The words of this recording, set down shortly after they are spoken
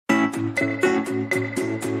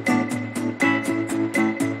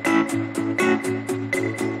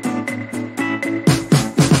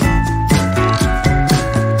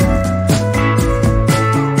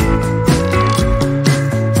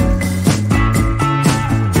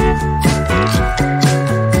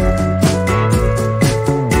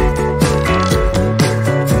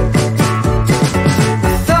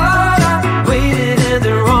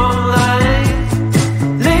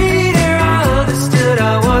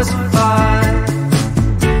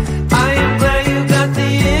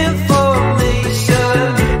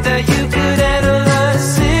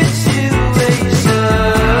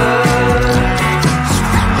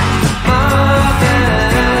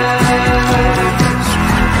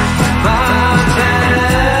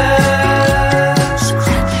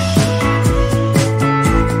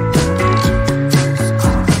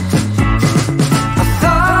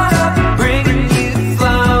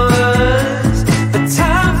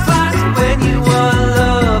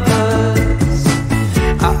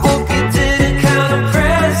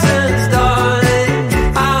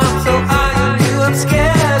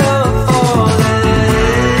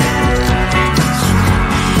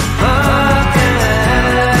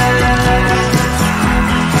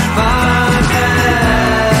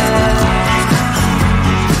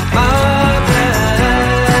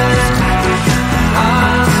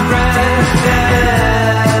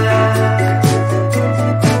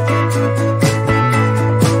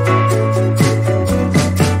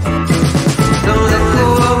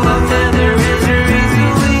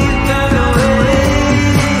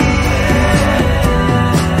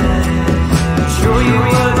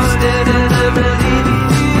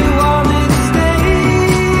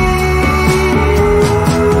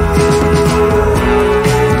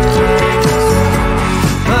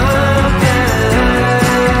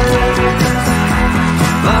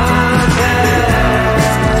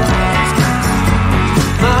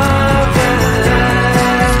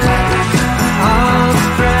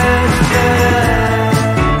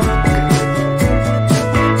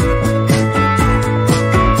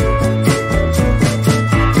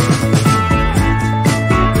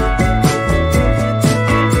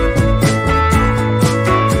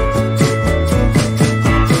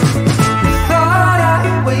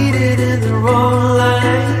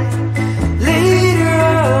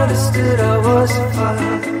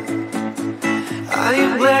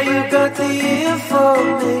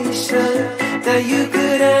that you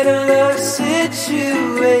could handle a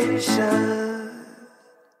situation.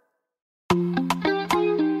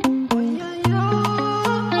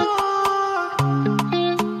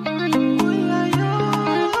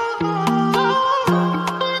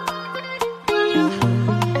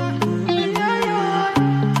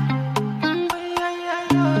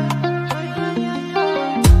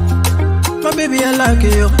 My baby, I like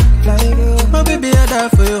you. My baby, I die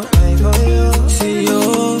for you. See you,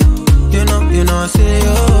 you know, see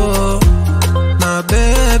you. My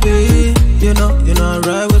baby, you know, I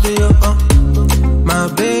ride with you. My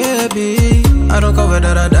baby, I don't cover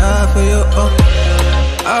that, I die for you.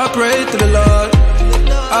 I pray to the Lord,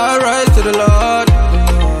 I rise to the Lord.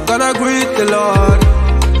 Gonna greet the Lord,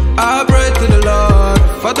 I pray to the Lord.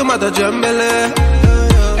 Fatumata Jambele,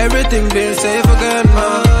 everything being safe again,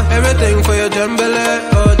 everything for your Jambele,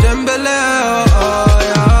 oh Jambele, oh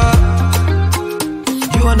yeah.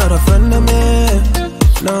 You are not a friend of me,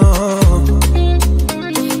 no.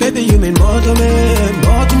 Baby, you mean more to me,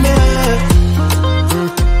 more to me.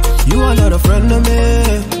 You are not a friend of me,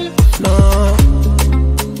 no.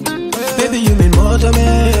 Baby, you mean more to me,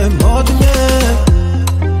 more to me.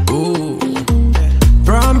 Ooh.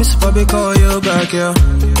 Promise, Bobby, call you back, yeah.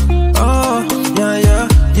 Oh, yeah, yeah.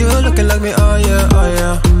 You looking like me, oh yeah, oh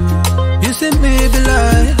yeah. You see me be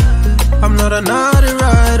like, I'm not a naughty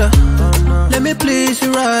rider. Let me please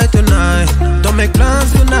you right tonight. Don't make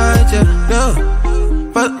plans tonight, yeah, no.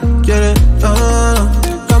 But get it,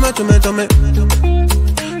 come here to me, to me.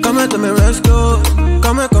 Come here to me, let's go.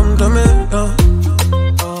 Come here, come to me,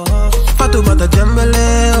 Fatumata Jambele,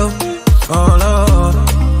 oh Lord.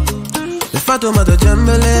 Fatumata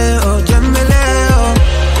Jambele, oh Jambele, oh.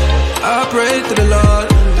 I pray to the Lord,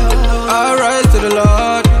 I rise to the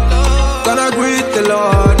Lord. Gonna greet the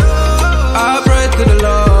Lord, I pray to the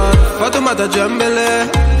Lord. Fatumata Jambele,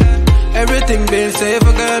 everything being safe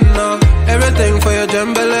again now. Everything for your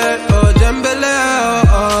Jambele, oh Jambele,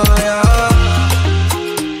 oh yeah.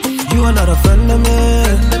 You are not a friend of me,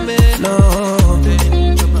 no.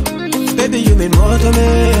 Baby, you mean more to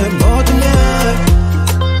me, more to me.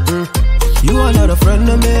 You are not a friend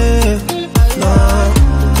of me, no.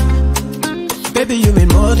 Baby, you mean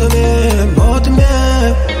more to me, more to me.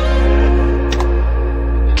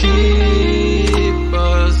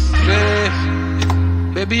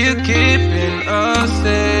 Baby, you're keeping us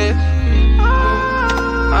safe.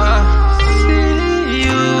 I see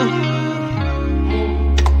you.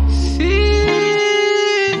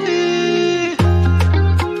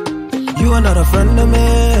 You are not a friend of me,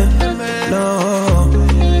 no.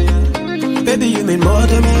 Baby, you mean more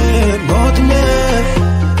to me, more to me.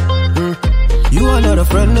 You are not a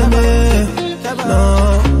friend of me, no.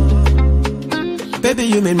 Baby,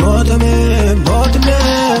 you mean more to me, more to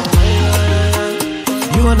me.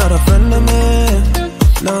 You are not a friend of me,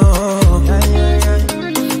 no.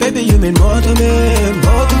 Baby, you mean more to me,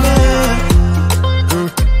 more to me.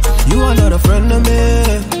 You are not a friend of me,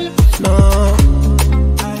 no.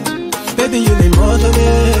 Baby, you mean more to me,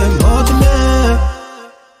 more to me.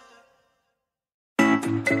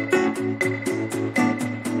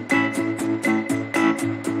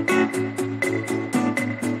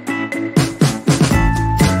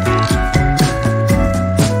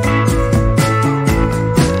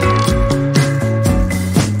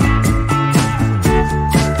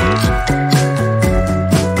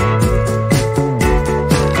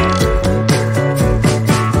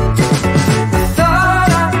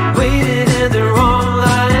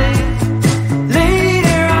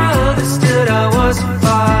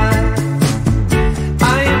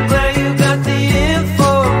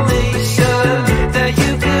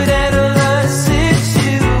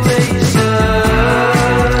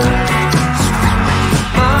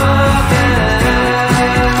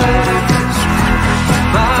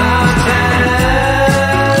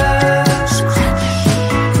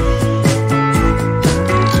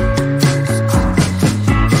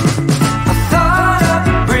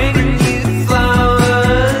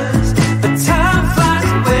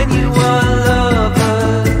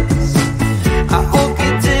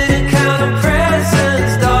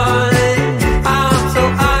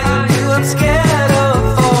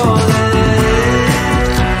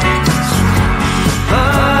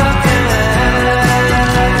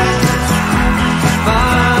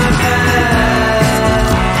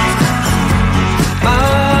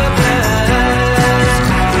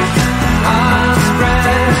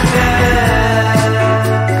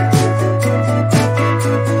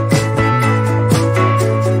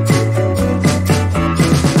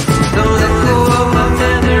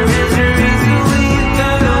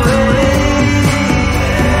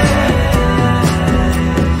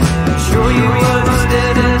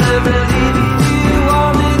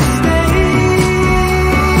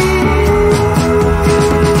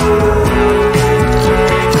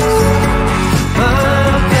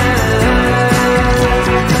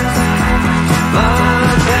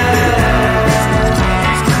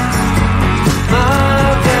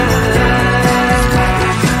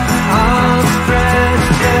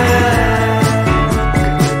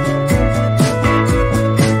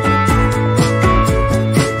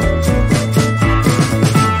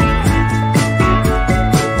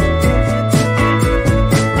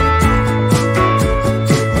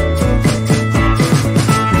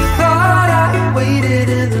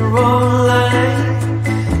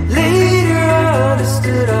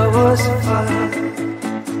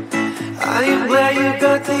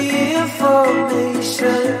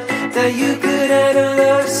 that you could handle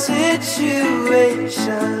the situation.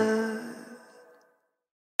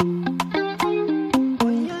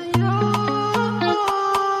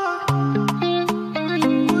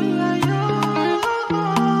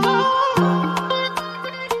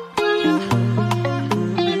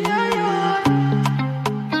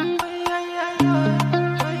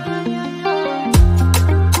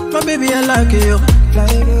 My baby, I like you.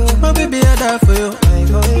 My baby, I die for you.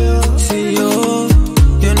 See you,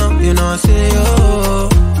 you know, I see you.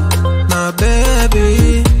 My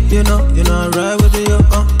baby, you know, I ride with you.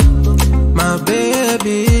 My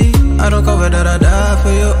baby, I don't cover that, I die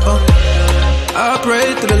for you. I pray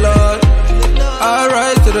to the Lord, I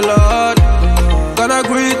rise to the Lord, gonna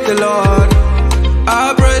greet the Lord.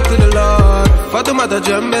 I pray to the Lord, Fatumata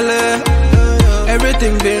Jambele.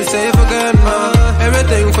 Everything being safe again,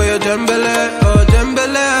 everything for your Jambele, oh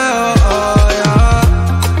Jambele, oh yeah.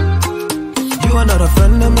 You are not a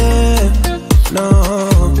friend of me, no.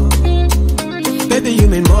 Baby, you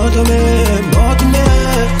mean more to me, more to me.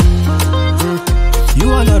 You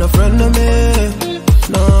are not a friend of me,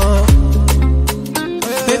 no.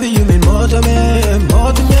 Baby, you mean more to me,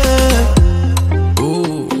 more to me.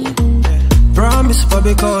 Ooh. Promise,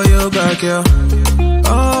 Bobby, call you back, yeah.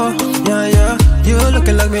 Oh, yeah, yeah. You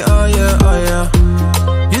looking like me, oh yeah, oh yeah.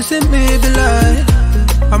 You see me be like,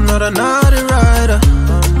 I'm not a naughty rider.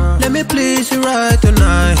 Let me please you right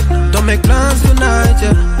tonight. Don't make plans tonight,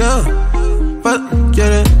 yeah, no. But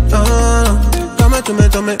get it, come to me,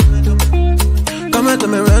 come to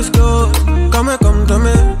me, let's go. Come to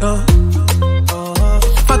me,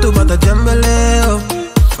 Fatoumata Jembele,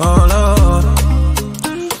 oh Lord.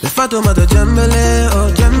 The Fatoumata Jembele,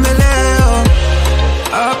 oh Jembele, oh.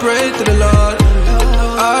 I pray to the Lord,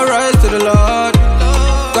 I rise to the Lord,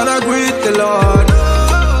 gonna greet the Lord.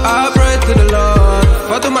 I pray to the Lord,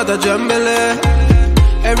 Fatoumata Jembele.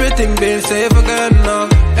 Everything being safe again now,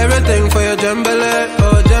 everything for your Jembele,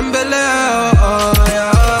 oh Jembele, oh.